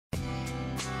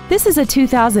This is a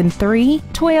 2003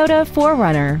 Toyota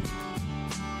 4Runner.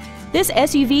 This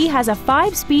SUV has a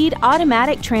 5-speed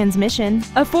automatic transmission,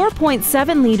 a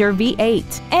 4.7-liter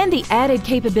V8, and the added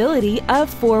capability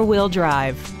of 4-wheel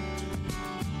drive.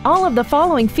 All of the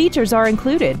following features are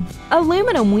included: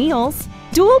 aluminum wheels,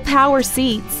 dual power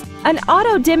seats, an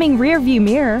auto-dimming rearview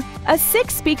mirror, a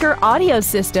 6-speaker audio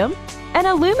system, an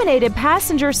illuminated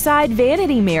passenger side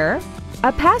vanity mirror,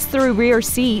 a pass-through rear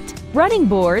seat, running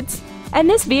boards, and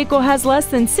this vehicle has less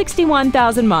than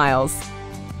 61,000 miles.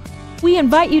 We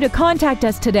invite you to contact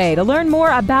us today to learn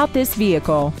more about this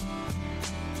vehicle.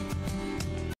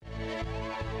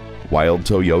 Wild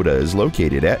Toyota is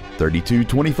located at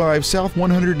 3225 South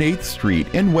 108th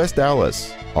Street in West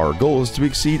Dallas. Our goal is to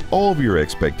exceed all of your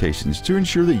expectations to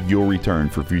ensure that you'll return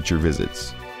for future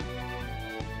visits.